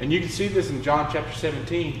 And you can see this in John chapter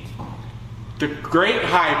 17. The great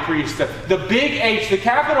high priest, the big H, the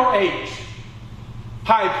capital H,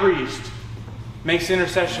 high priest, makes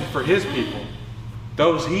intercession for his people,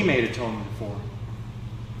 those he made atonement for.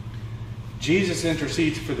 Jesus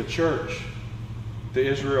intercedes for the church, the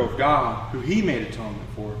Israel of God, who he made atonement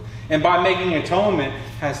for. And by making atonement,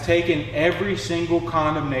 has taken every single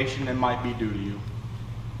condemnation that might be due to you.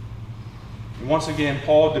 And once again,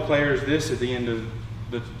 Paul declares this at the end of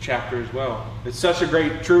the chapter as well. It's such a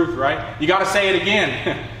great truth, right? You got to say it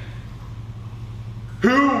again.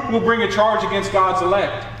 Who will bring a charge against God's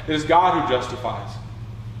elect? It is God who justifies.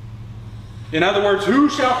 In other words, who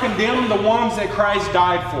shall condemn the ones that Christ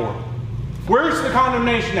died for? Where's the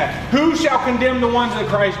condemnation at? Who shall condemn the ones that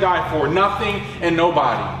Christ died for? Nothing and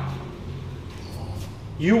nobody.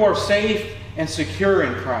 You are safe and secure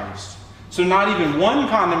in Christ. So not even one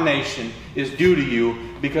condemnation is due to you,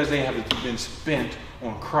 because they have been spent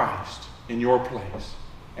on Christ in your place.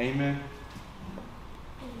 Amen.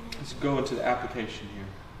 Let's go into the application here.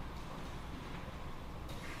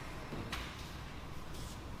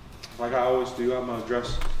 Like I always do, I'm going to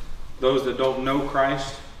address those that don't know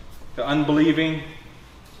Christ, the unbelieving,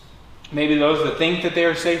 maybe those that think that they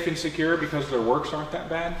are safe and secure because their works aren't that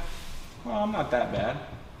bad. Well, I'm not that bad.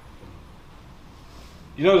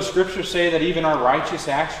 You know, the scriptures say that even our righteous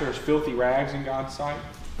acts are as filthy rags in God's sight.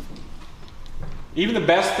 Even the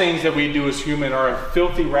best things that we do as human are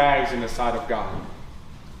filthy rags in the sight of God.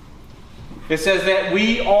 It says that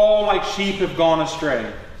we all like sheep have gone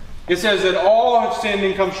astray. It says that all have sinned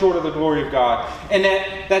and come short of the glory of God. And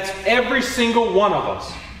that's every single one of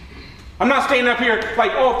us. I'm not standing up here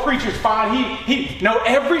like, oh, preacher's fine. No,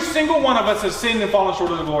 every single one of us has sinned and fallen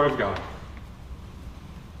short of the glory of God.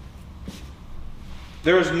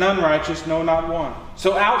 There is none righteous, no, not one.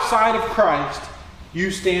 So outside of Christ,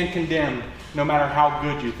 You stand condemned no matter how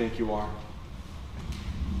good you think you are.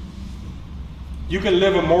 You can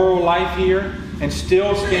live a moral life here and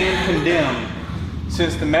still stand condemned,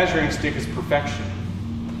 since the measuring stick is perfection.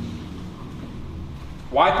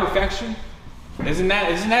 Why perfection? Isn't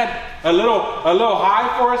that a little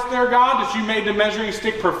high for us there, God, that you made the measuring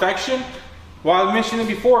stick perfection? Well, I mentioned it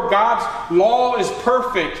before, God's law is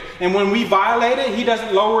perfect, and when we violate it, He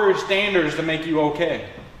doesn't lower His standards to make you okay.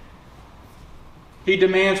 He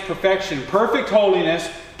demands perfection, perfect holiness,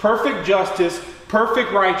 perfect justice,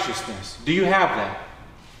 perfect righteousness. Do you have that?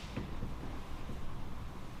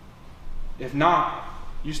 If not,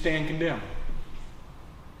 you stand condemned.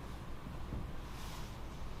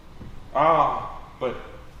 But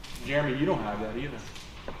Jeremy, you don't have that either.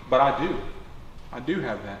 But I do. I do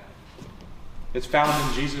have that. It's found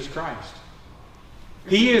in Jesus Christ.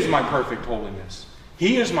 He is my perfect holiness.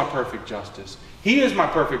 He is my perfect justice. He is my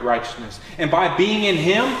perfect righteousness. And by being in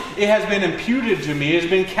Him, it has been imputed to me. It has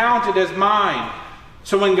been counted as mine.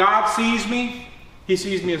 So when God sees me, He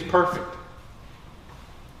sees me as perfect.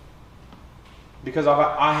 Because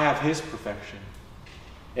I have His perfection.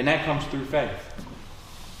 And that comes through faith.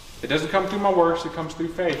 It doesn't come through my works, it comes through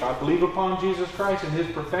faith. I believe upon Jesus Christ and His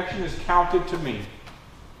perfection is counted to me.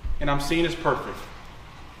 And I'm seen as perfect.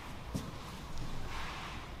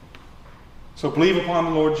 So believe upon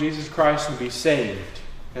the Lord Jesus Christ and be saved.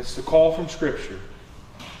 That's the call from Scripture.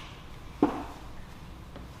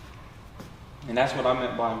 And that's what I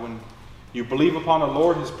meant by when you believe upon the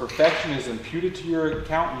Lord, His perfection is imputed to your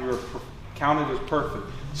account and you're counted as perfect.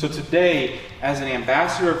 So today, as an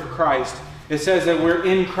ambassador for Christ, it says that we're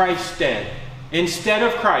in Christ's stead. Instead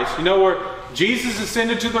of Christ. You know where Jesus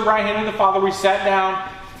ascended to the right hand of the Father, we sat down,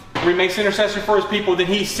 where He makes intercession for His people, then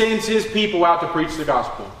He sends His people out to preach the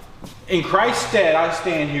gospel. In Christ's stead, I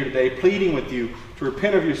stand here today pleading with you to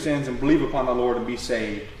repent of your sins and believe upon the Lord and be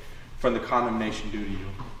saved from the condemnation due to you.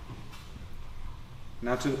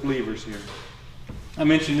 Now to the believers here. I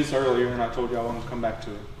mentioned this earlier and I told you I wanted to come back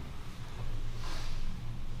to it.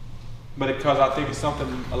 But because I think it's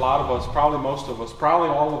something a lot of us, probably most of us, probably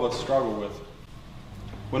all of us struggle with.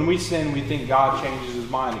 When we sin, we think God changes His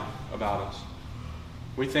mind about us.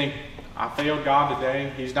 We think, I failed God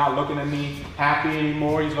today. He's not looking at me happy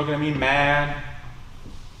anymore. He's looking at me mad.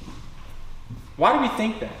 Why do we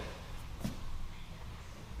think that?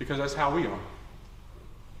 Because that's how we are.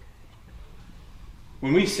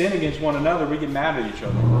 When we sin against one another, we get mad at each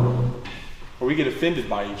other. Or we get offended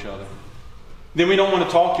by each other. Then we don't want to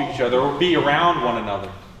talk to each other or be around one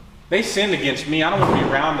another. They sinned against me. I don't want to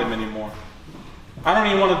be around them anymore. I don't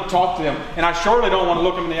even want to talk to them. And I surely don't want to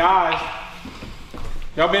look them in the eyes.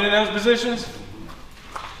 Y'all been in those positions?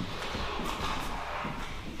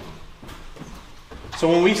 So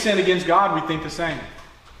when we sin against God, we think the same.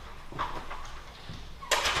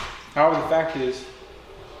 However, the fact is,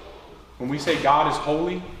 when we say God is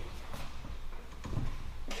holy,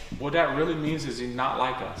 what that really means is He's not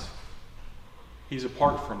like us. He's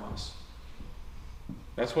apart from us.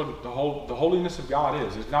 That's what the holiness of God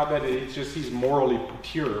is. It's not that it's just He's morally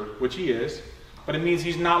pure, which He is, but it means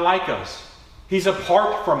He's not like us. He's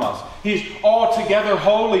apart from us. He's altogether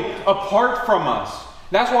holy, apart from us.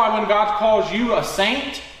 That's why when God calls you a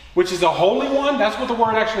saint, which is a holy one, that's what the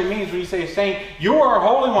word actually means when you say a saint. You are a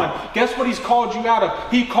holy one. Guess what He's called you out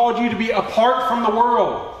of? He called you to be apart from the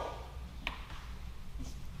world.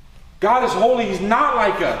 God is holy. He's not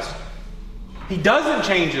like us. He doesn't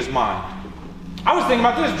change His mind. I was thinking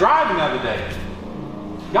about this driving the other day.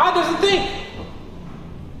 God doesn't think.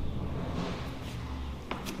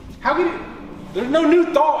 How could He? There's no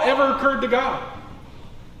new thought ever occurred to God.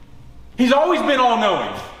 He's always been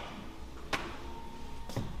all-knowing.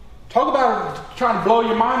 Talk about trying to blow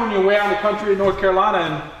your mind when you're way out in the country in North Carolina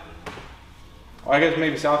and, or I guess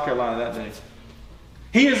maybe South Carolina that day.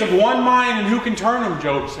 He is of one mind, and who can turn Him,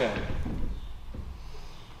 Job said.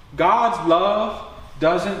 God's love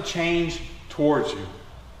doesn't change towards you,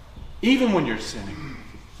 even when you're sinning.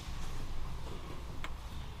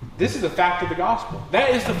 This is the fact of the gospel.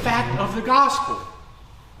 That is the fact of the gospel.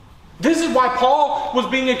 This is why Paul was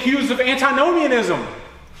being accused of antinomianism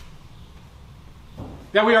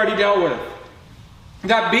that we already dealt with.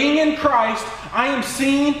 That being in Christ, I am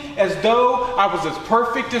seen as though I was as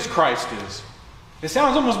perfect as Christ is. It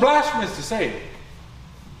sounds almost blasphemous to say it.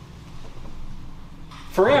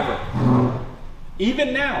 Forever.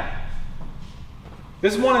 Even now.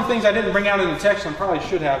 This is one of the things I didn't bring out in the text, and I probably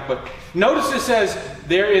should have, but notice it says,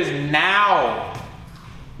 there is now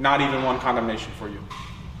not even one condemnation for you.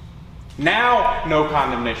 Now, no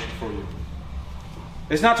condemnation for you.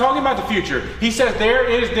 It's not talking about the future. He says, there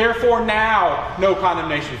is therefore now no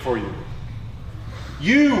condemnation for you.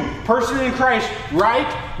 You, person in Christ,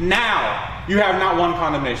 right now, you have not one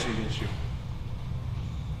condemnation against you.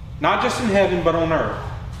 Not just in heaven, but on earth.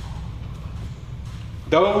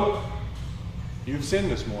 Though you've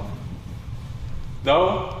sinned this morning.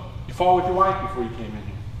 Though you fought with your wife before you came in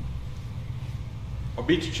here. Or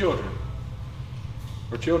beat your children.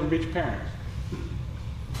 Or children beat your parents.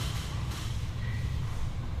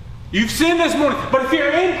 You've sinned this morning. But if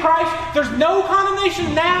you're in Christ, there's no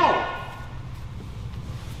condemnation now.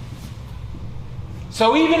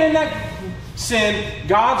 So even in that sin,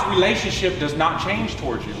 God's relationship does not change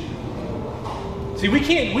towards you. See, we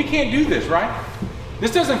can't do this, right?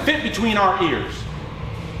 This doesn't fit between our ears.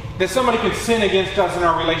 That somebody can sin against us and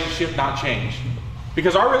our relationship not change.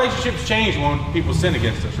 Because our relationships change when people sin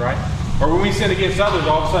against us, right? Or when we sin against others,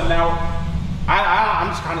 all of a sudden now, I'm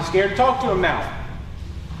just kind of scared to talk to them now.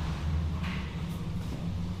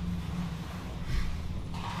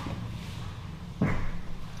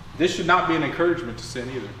 This should not be an encouragement to sin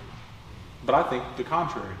either. But I think the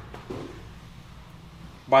contrary.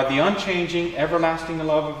 By the unchanging, everlasting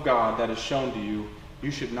love of God that is shown to you,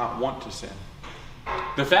 you should not want to sin.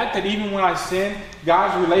 The fact that even when I sin,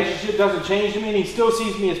 God's relationship doesn't change me and He still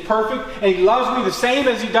sees me as perfect and He loves me the same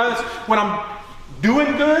as He does when I'm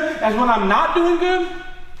doing good as when I'm not doing good,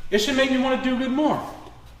 it should make me want to do good more.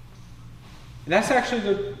 And that's actually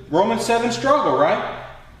the Romans 7 struggle, right?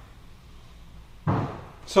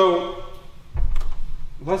 So,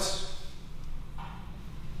 let's,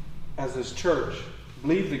 as this church,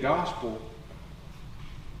 believe the gospel,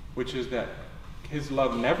 which is that His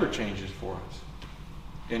love never changes for us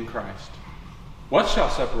in Christ. What shall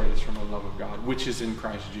separate us from the love of God, which is in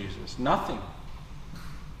Christ Jesus? Nothing.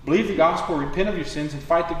 Believe the gospel, repent of your sins, and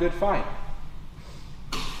fight the good fight.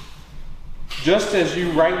 Just as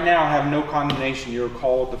you right now have no condemnation, you are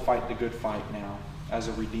called to fight the good fight now as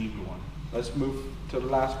a redeemed one. Let's move to the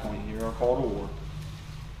last point here, our call to war.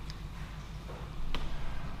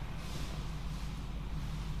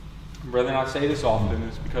 Brethren, I say this often,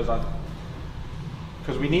 it's because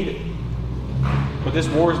we need it. But this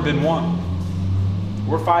war has been won.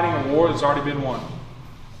 We're fighting a war that's already been won.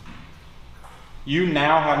 You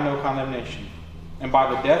now have no condemnation. And by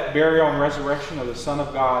the death, burial, and resurrection of the Son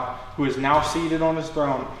of God, who is now seated on His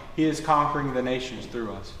throne, He is conquering the nations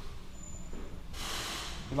through us.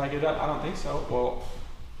 You're like, I don't think so. Well,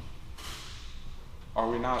 are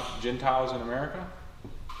we not Gentiles in America?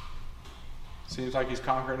 Seems like He's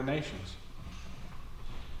conquering the nations.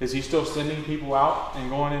 Is He still sending people out and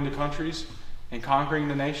going into countries and conquering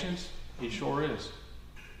the nations? He sure is.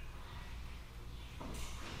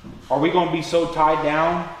 Are we going to be so tied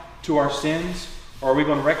down to our sins? Or are we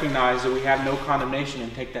going to recognize that we have no condemnation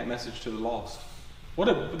and take that message to the lost?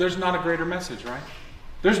 There's not a greater message, right?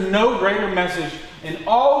 There's no greater message in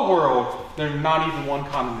all the world. There's not even one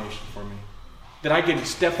condemnation for me. That I can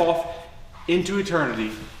step off into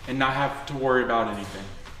eternity and not have to worry about anything.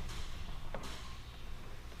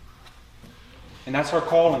 And that's our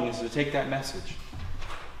calling, is to take that message.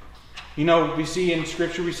 You know, we see in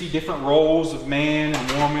Scripture, we see different roles of man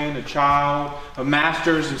and woman, a child, of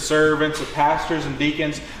masters and servants, of pastors and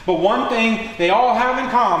deacons. But one thing they all have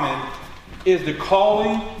in common is the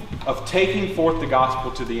calling of taking forth the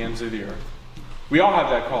gospel to the ends of the earth. We all have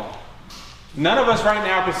that call. None of us right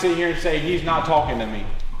now can sit here and say, He's not talking to me.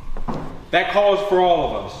 That call is for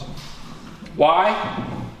all of us. Why?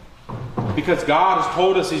 Because God has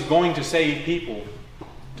told us He's going to save people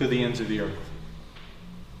to the ends of the earth.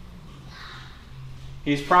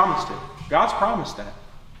 He's promised it. God's promised that.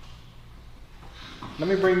 Let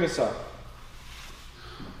me bring this up.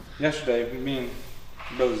 Yesterday, me and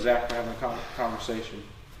Brother Zach were having a conversation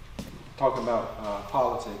talking about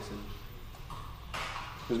politics. And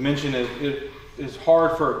it was mentioned that it's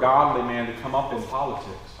hard for a godly man to come up in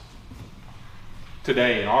politics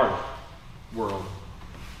today in our world.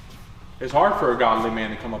 It's hard for a godly man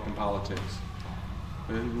to come up in politics.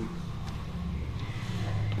 And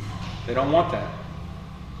they don't want that.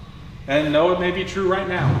 And no, it may be true right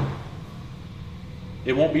now.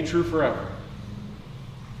 It won't be true forever.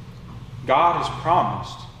 God has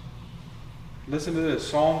promised. Listen to this,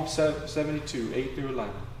 Psalm 72, 8 through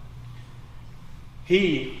 11.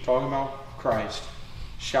 He, talking about Christ,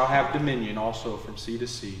 shall have dominion also from sea to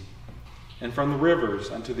sea, and from the rivers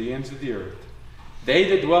unto the ends of the earth. They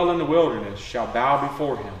that dwell in the wilderness shall bow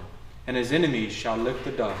before Him, and His enemies shall lick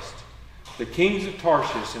the dust. The kings of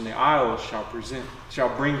Tarshish and the isles shall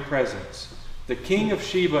bring presents. The king of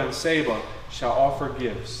Sheba and Seba shall offer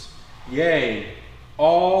gifts. Yea,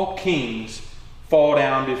 all kings fall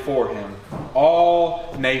down before Him.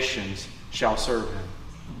 All nations shall serve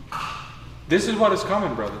Him. This is what is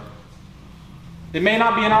coming, brother. It may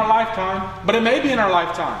not be in our lifetime, but it may be in our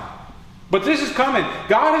lifetime. But this is coming.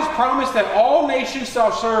 God has promised that all nations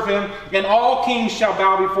shall serve him and all kings shall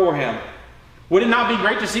bow before him. Would it not be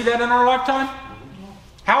great to see that in our lifetime?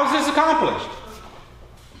 How is this accomplished?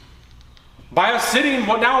 By us sitting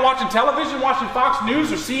down watching television, watching Fox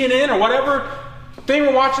News or CNN or whatever thing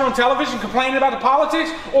we're watching on television, complaining about the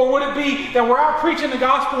politics? Or would it be that we're out preaching the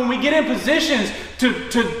gospel and we get in positions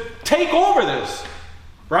to take over this?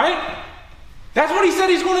 Right? That's what he said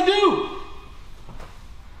he's going to do.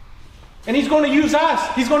 And he's going to use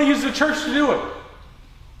us. He's going to use the church to do it.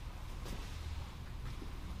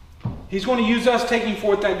 He's going to use us taking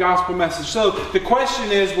forth that gospel message. So the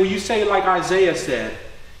question is, will you say like Isaiah said,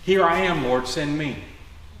 "Here I am, Lord, send me"?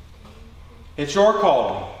 It's your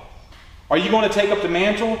calling. Are you going to take up the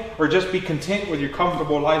mantle or just be content with your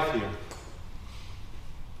comfortable life here?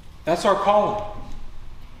 That's our calling.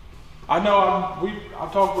 I know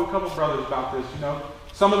I've talked with a couple of brothers about this.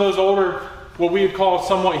 Some of those older, what we would call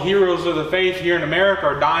somewhat heroes of the faith here in America,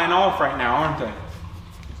 are dying off right now, aren't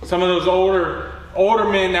they? Some of those older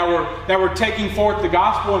men that were taking forth the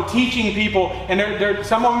gospel and teaching people, and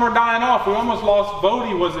some of them are dying off. We almost lost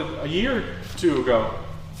Bodie, was it a year or two ago?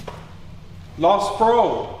 Lost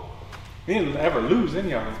Sproul. We didn't ever lose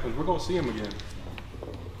any of them because we're going to see them again.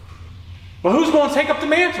 But who's going to take up the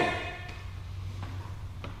mantle?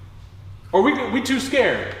 Or we too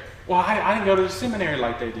scared? Well, I didn't go to the seminary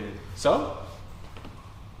like they did. So?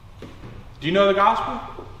 Do you know the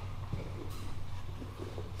gospel?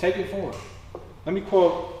 Take it forward. Let me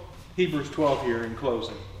quote Hebrews 12 here in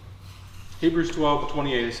closing. Hebrews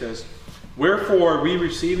 12:28, it says, "Wherefore we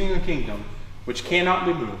receiving a kingdom which cannot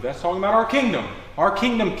be moved." That's talking about our kingdom. Our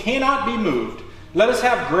kingdom cannot be moved. Let us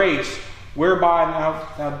have grace whereby,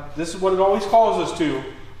 now this is what it always calls us to,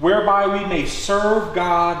 whereby we may serve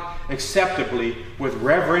God acceptably with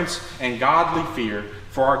reverence and godly fear,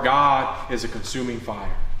 for our God is a consuming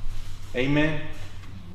fire. Amen.